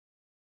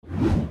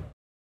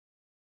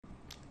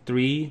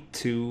3,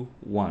 2,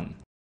 1.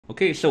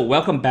 Okay, so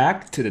welcome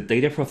back to the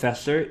Data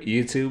Professor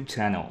YouTube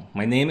channel.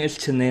 My name is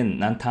Chanin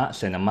Nanta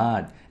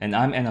Senamad, and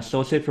I'm an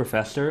Associate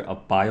Professor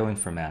of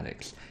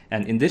Bioinformatics.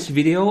 And in this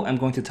video, I'm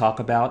going to talk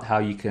about how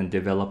you can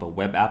develop a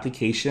web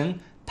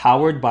application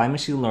powered by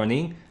machine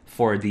learning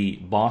for the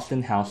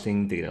Boston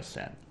housing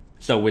dataset.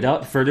 So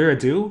without further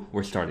ado,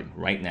 we're starting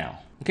right now.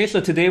 Okay,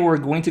 so today we're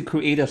going to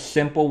create a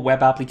simple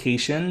web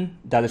application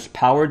that is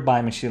powered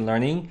by machine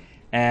learning,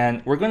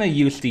 and we're going to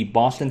use the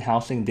Boston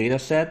housing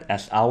dataset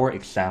as our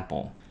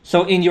example.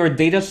 So in your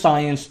data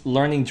science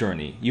learning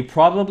journey, you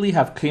probably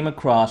have came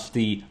across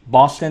the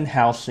Boston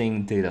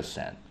housing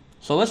dataset.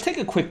 So let's take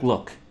a quick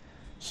look.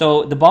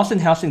 So the Boston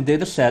housing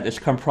dataset is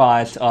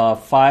comprised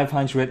of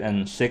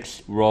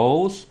 506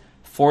 rows,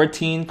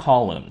 14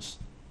 columns.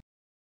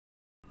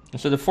 And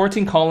so the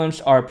 14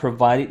 columns are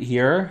provided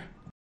here.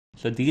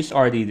 So these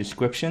are the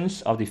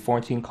descriptions of the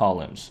 14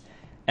 columns.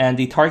 And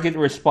the target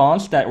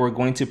response that we're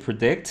going to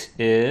predict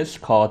is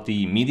called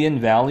the median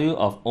value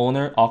of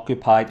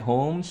owner-occupied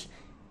homes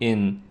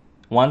in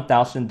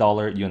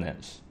 $1,000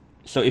 units.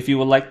 So if you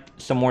would like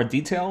some more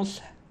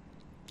details,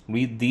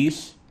 read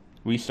these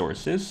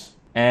resources.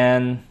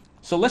 And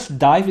so let's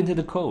dive into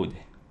the code.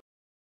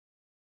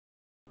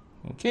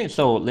 Okay,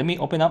 so let me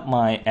open up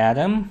my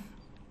Atom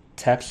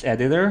text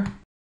editor.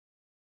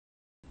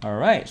 All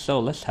right, so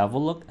let's have a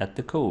look at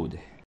the code.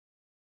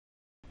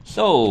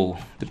 So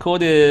the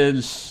code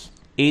is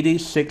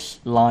 86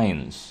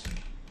 lines.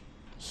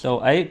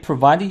 So I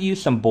provided you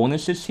some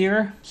bonuses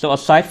here. So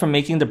aside from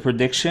making the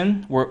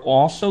prediction, we're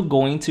also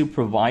going to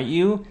provide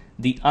you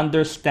the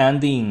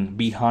understanding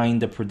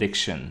behind the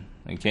prediction.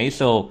 Okay,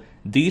 so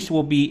these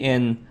will be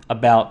in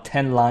about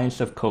 10 lines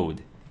of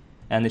code,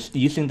 and it's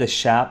using the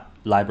SHAP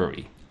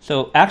library.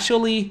 So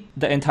actually,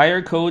 the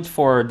entire code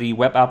for the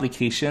web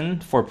application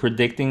for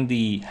predicting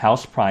the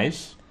house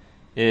price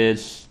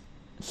is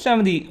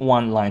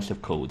 71 lines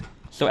of code.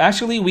 So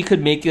actually, we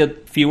could make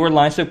it fewer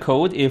lines of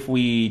code if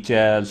we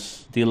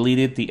just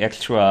deleted the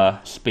extra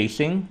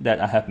spacing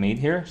that I have made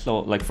here. So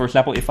like, for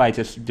example, if I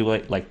just do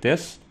it like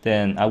this,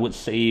 then I would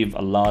save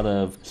a lot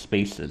of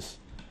spaces.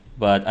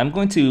 But I'm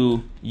going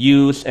to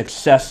use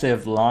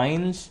excessive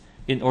lines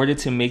in order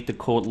to make the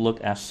code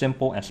look as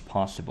simple as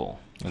possible.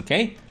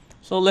 Okay?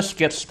 So let's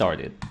get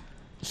started.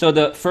 So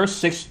the first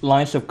 6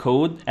 lines of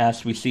code,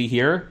 as we see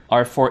here,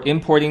 are for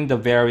importing the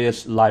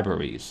various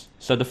libraries.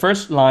 So the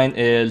first line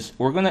is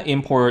we're going to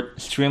import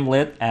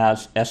Streamlit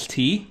as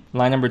ST.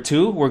 Line number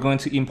 2, we're going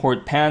to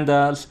import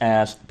pandas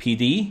as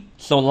PD.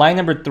 So line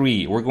number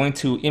 3, we're going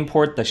to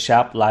import the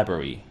SHAP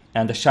library.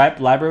 And the SHAP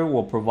library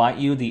will provide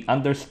you the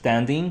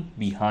understanding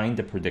behind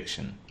the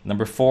prediction.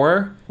 Number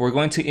 4, we're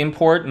going to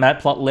import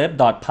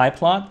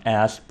matplotlib.pyplot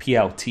as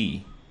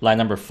PLT. Line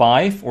number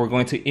 5, we're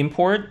going to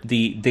import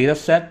the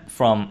dataset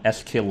from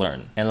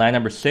sklearn. And line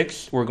number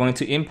 6, we're going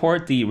to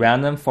import the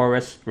random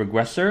forest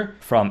regressor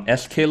from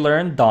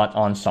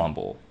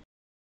sklearn.ensemble.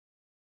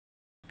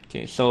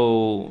 Okay,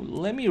 so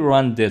let me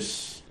run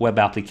this web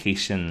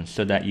application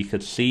so that you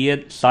could see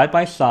it side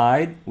by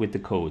side with the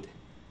code.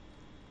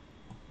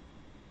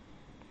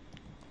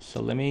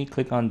 So let me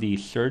click on the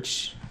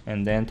search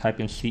and then type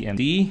in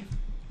CMD.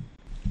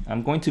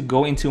 I'm going to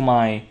go into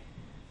my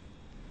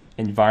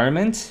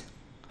environment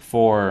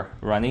for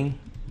running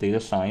data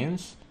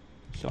science.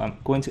 So I'm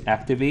going to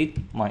activate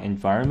my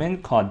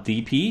environment called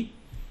DP.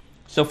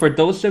 So for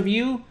those of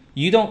you,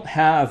 you don't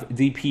have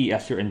DP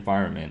as your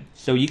environment.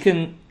 So you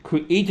can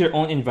create your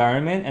own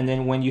environment, and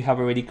then when you have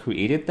already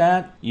created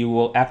that, you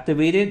will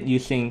activate it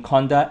using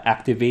conda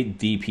activate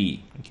DP.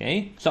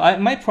 Okay, so I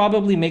might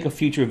probably make a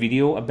future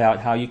video about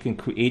how you can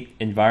create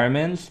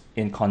environments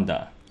in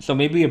conda. So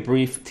maybe a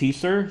brief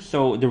teaser.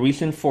 So the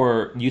reason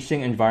for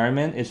using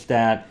environment is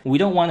that we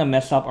don't want to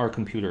mess up our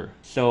computer.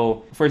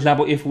 So for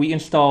example, if we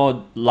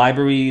installed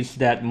libraries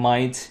that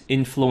might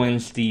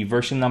influence the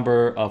version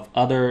number of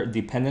other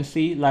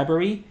dependency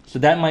library, so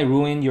that might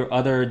ruin your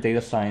other data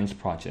science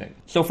project.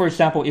 So for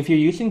example, if you're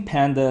using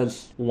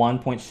pandas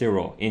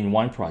 1.0 in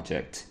one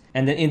project,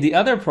 and then in the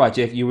other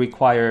project, you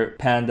require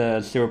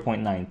pandas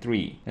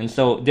 0.93. And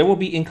so there will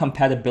be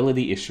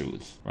incompatibility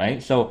issues,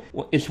 right? So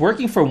it's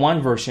working for one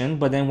version,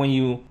 but then when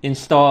you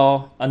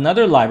install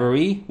another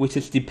library, which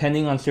is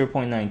depending on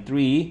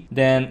 0.93,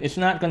 then it's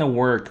not going to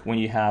work when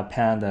you have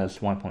pandas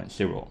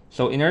 1.0.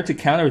 So in order to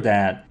counter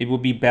that, it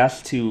would be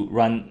best to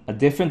run a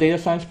different data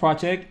science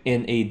project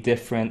in a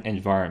different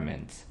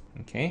environment.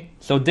 Okay,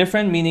 so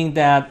different meaning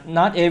that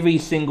not every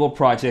single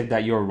project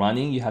that you're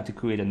running, you have to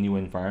create a new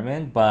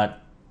environment, but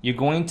you're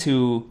going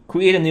to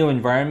create a new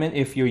environment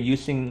if you're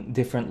using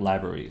different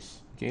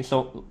libraries. Okay,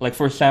 so like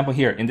for example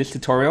here, in this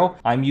tutorial,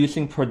 I'm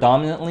using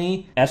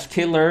predominantly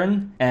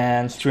sklearn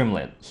and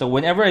Streamlit. So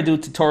whenever I do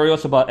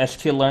tutorials about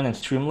sklearn and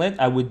Streamlit,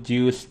 I would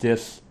use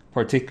this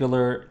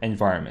particular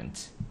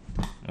environment.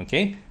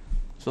 Okay,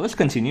 so let's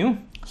continue.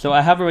 So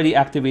I have already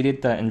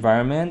activated the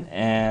environment,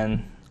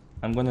 and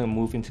I'm going to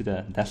move into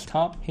the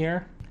desktop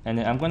here, and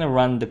then I'm going to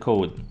run the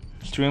code.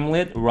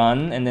 Streamlit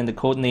run, and then the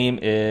code name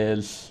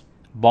is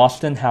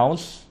Boston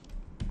House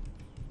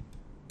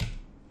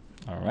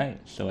right,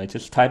 so I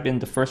just type in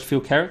the first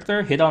few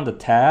characters, hit on the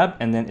tab,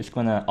 and then it's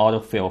gonna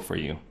autofill for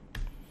you.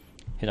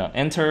 Hit on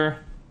enter,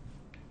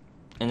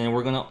 and then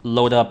we're gonna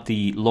load up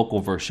the local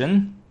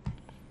version.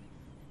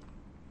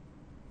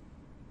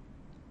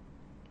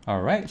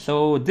 All right,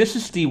 so this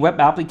is the web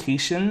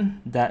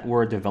application that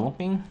we're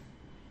developing.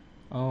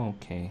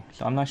 Okay,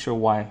 so I'm not sure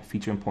why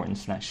feature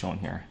importance is not shown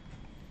here.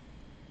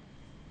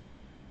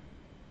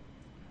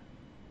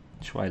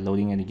 Try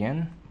loading it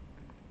again.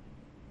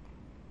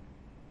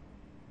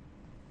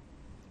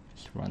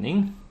 It's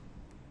running.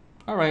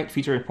 All right,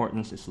 feature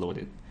importance is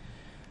loaded.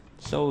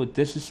 So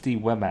this is the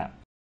web app.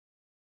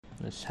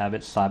 Let's have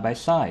it side by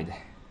side.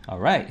 All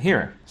right,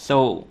 here.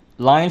 So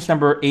lines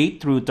number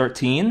 8 through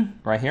 13,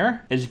 right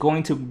here, is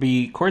going to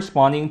be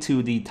corresponding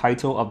to the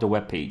title of the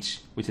web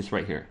page, which is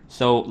right here.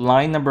 So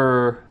line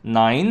number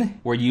 9,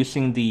 we're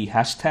using the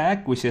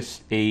hashtag, which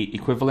is a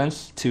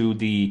equivalence to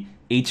the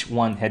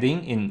H1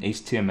 heading in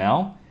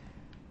HTML,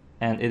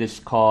 and it is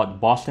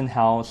called Boston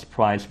House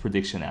Price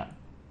Prediction App.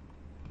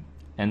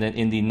 And then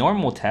in the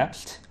normal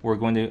text, we're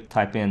going to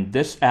type in,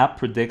 this app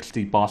predicts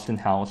the Boston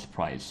house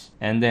price.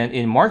 And then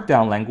in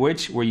Markdown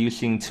language, we're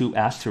using 2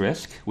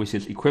 asterisks, which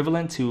is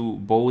equivalent to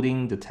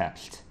bolding the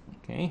text.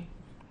 Okay.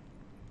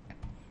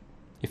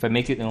 If I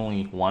make it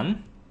only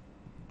 1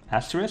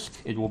 asterisk,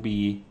 it will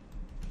be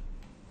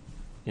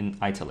in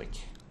italic.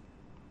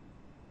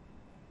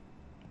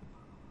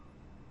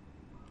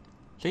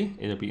 See,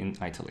 it'll be in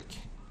italic.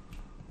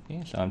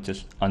 Okay, so I'm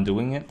just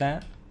undoing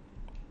that.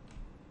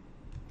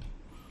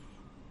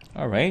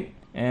 All right,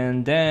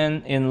 and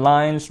then in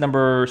lines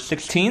number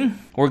 16,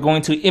 we're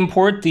going to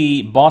import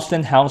the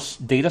Boston house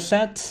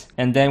dataset,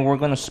 and then we're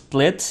going to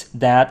split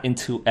that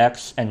into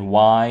X and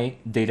Y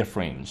data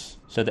frames.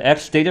 So the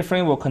X data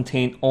frame will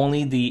contain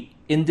only the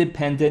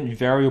independent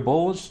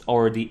variables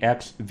or the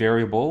X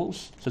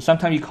variables. So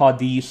sometimes you call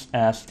these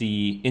as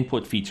the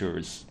input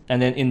features.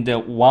 And then in the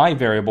Y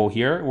variable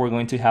here, we're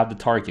going to have the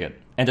target.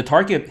 And the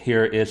target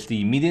here is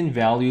the median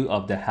value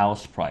of the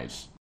house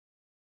price.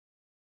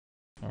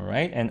 All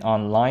right, and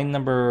on line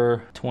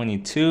number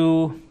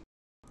 22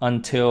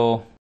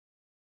 until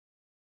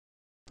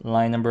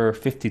line number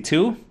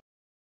 52,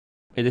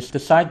 it is the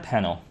side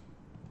panel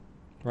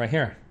right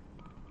here.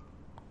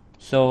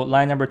 So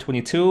line number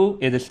 22,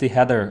 it is the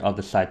header of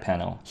the side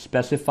panel.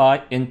 Specify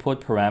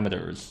input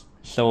parameters.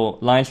 So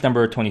lines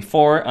number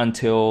 24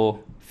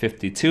 until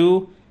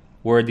 52,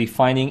 we're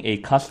defining a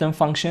custom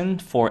function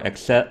for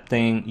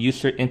accepting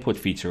user input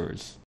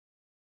features.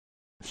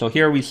 So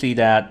here we see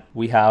that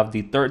we have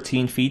the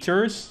 13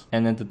 features,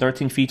 and then the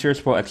 13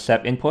 features will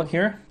accept input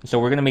here. So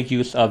we're going to make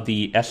use of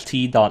the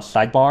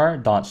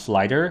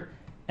st.sidebar.slider,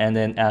 and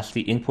then as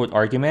the input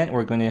argument,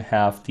 we're going to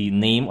have the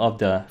name of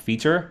the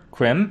feature,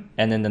 crim,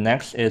 and then the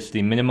next is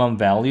the minimum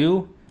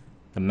value,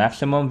 the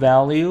maximum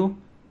value,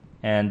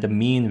 and the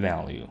mean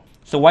value.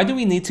 So why do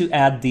we need to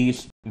add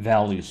these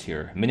values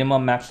here?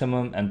 Minimum,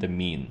 maximum, and the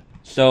mean.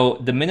 So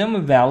the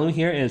minimum value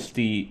here is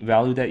the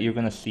value that you're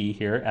going to see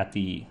here at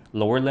the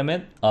lower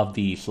limit of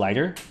the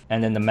slider.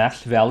 And then the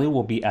max value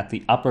will be at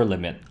the upper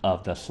limit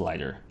of the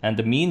slider. And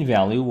the mean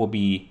value will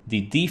be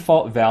the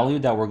default value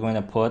that we're going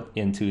to put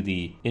into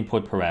the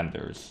input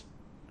parameters.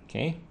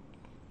 Okay.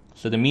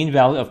 So the mean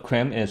value of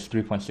crim is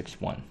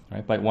 3.61,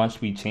 right? But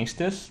once we change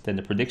this, then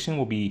the prediction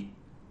will be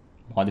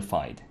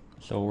modified.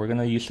 So we're going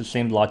to use the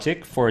same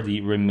logic for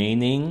the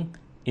remaining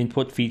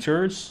input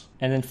features.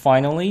 And then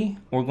finally,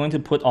 we're going to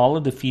put all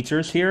of the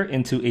features here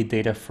into a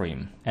data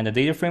frame. And the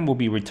data frame will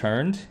be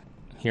returned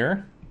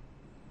here.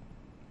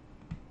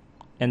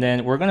 And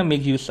then we're going to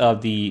make use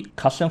of the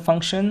custom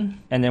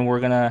function, and then we're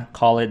going to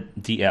call it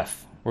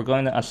df. We're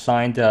going to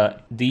assign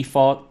the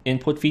default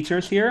input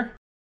features here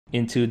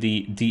into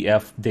the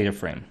df data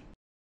frame.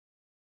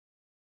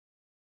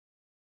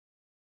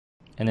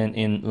 And then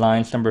in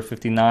lines number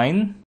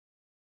 59,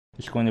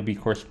 it's going to be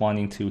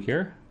corresponding to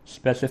here.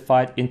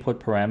 Specified input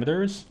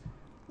parameters.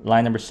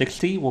 Line number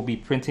 60 will be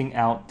printing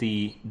out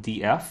the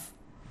df.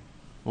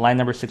 Line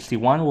number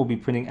 61 will be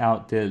printing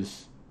out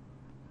this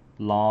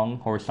long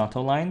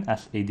horizontal line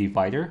as a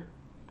divider.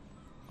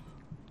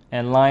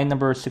 And line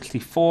number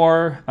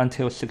 64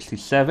 until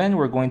 67,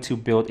 we're going to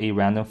build a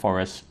random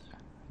forest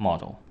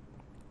model.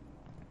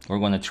 We're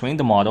going to train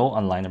the model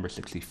on line number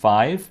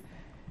 65,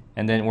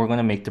 and then we're going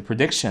to make the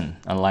prediction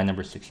on line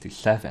number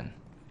 67.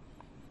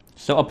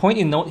 So a point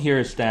in note here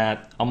is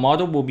that a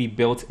model will be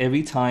built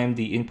every time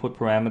the input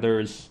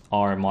parameters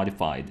are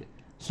modified.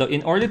 So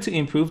in order to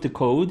improve the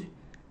code,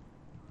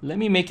 let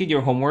me make it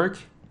your homework.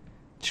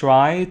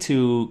 Try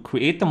to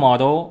create the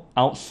model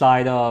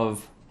outside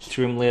of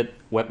Streamlit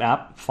web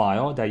app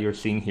file that you're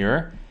seeing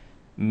here.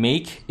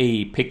 Make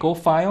a pickle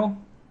file,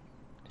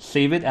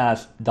 save it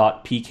as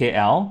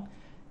 .pkl,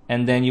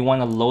 and then you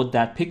want to load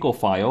that pickle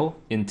file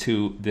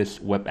into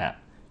this web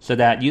app so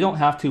that you don't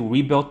have to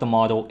rebuild the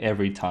model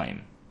every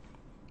time.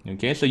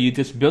 Okay, so you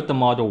just build the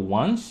model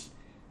once,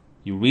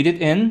 you read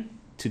it in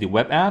to the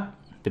web app,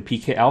 the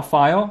pkl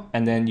file,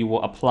 and then you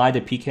will apply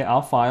the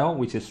pkl file,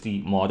 which is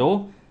the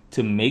model,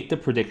 to make the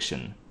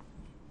prediction.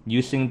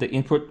 using the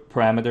input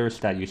parameters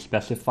that you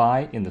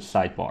specify in the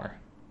sidebar.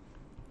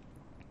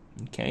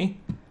 Okay,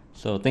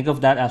 so think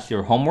of that as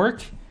your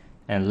homework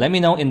and let me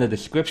know in the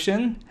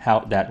description how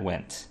that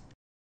went.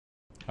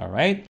 All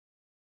right,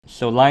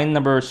 so line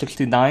number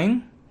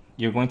 69,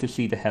 you're going to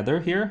see the header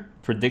here,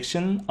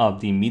 prediction of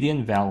the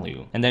median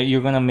value. And then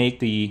you're going to make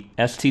the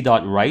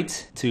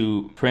st.write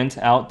to print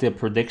out the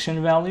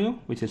prediction value,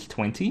 which is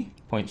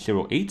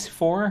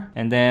 20.084.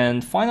 And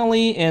then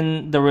finally,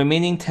 in the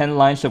remaining 10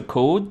 lines of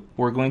code,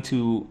 we're going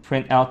to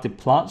print out the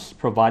plots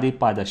provided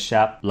by the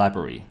SHAP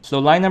library. So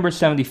line number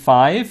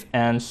 75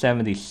 and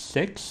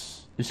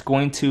 76 is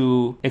going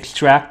to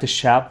extract the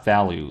SHAP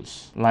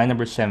values. Line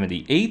number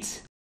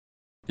 78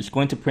 is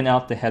going to print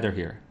out the header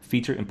here,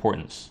 feature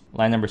importance.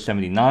 Line number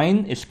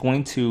 79 is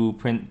going to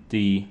print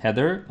the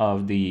header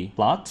of the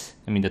plot,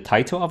 the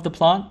title of the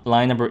plot.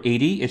 Line number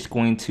 80 is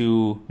going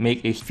to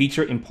make a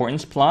feature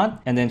importance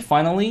plot. And then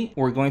finally,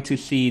 we're going to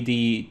see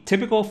the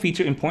typical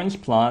feature importance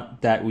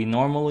plot that we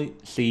normally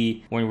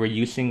see when we're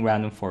using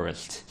random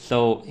forest.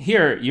 So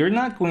here, you're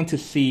not going to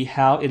see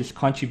how it is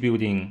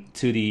contributing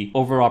to the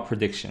overall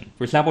prediction.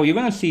 For example, you're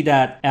going to see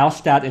that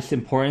LSTAT is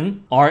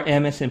important,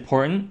 RM is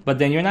important, but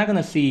then you're not going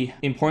to see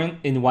important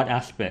in what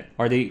aspect.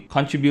 Are they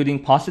contributing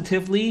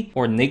positively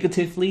or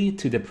negatively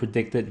to the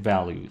predicted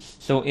values?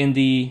 So in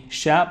the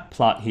SHAP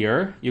plot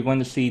here, you're going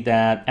to see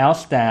that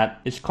LSTAT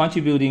is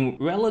contributing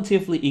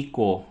relatively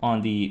equal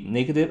on the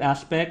negative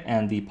aspect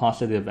and the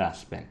positive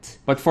aspect.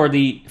 But for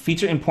the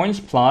feature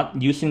importance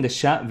plot using the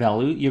SHAP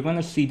value, you're going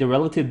to see the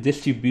relative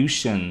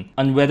distribution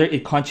on whether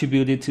it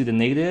contributed to the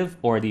negative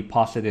or the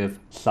positive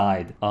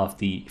side of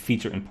the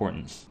feature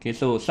importance. Okay,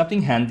 so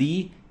something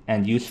handy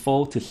and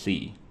useful to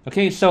see.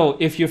 Okay, so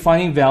if you're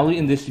finding value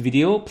in this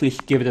video, please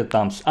give it a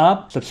thumbs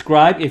up.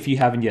 Subscribe if you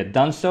haven't yet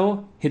done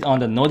so. Hit on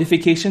the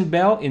notification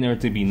bell in order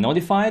to be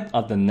notified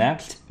of the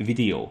next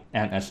video.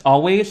 And as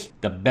always,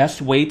 the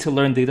best way to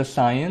learn data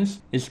science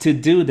is to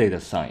do data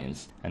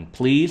science. And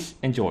please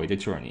enjoy the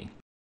journey.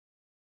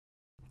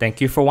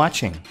 Thank you for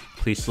watching.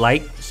 Please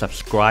like,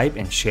 subscribe,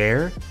 and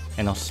share,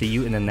 and I'll see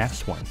you in the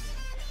next one.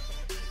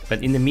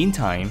 But in the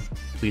meantime,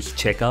 please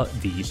check out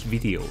these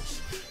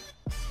videos.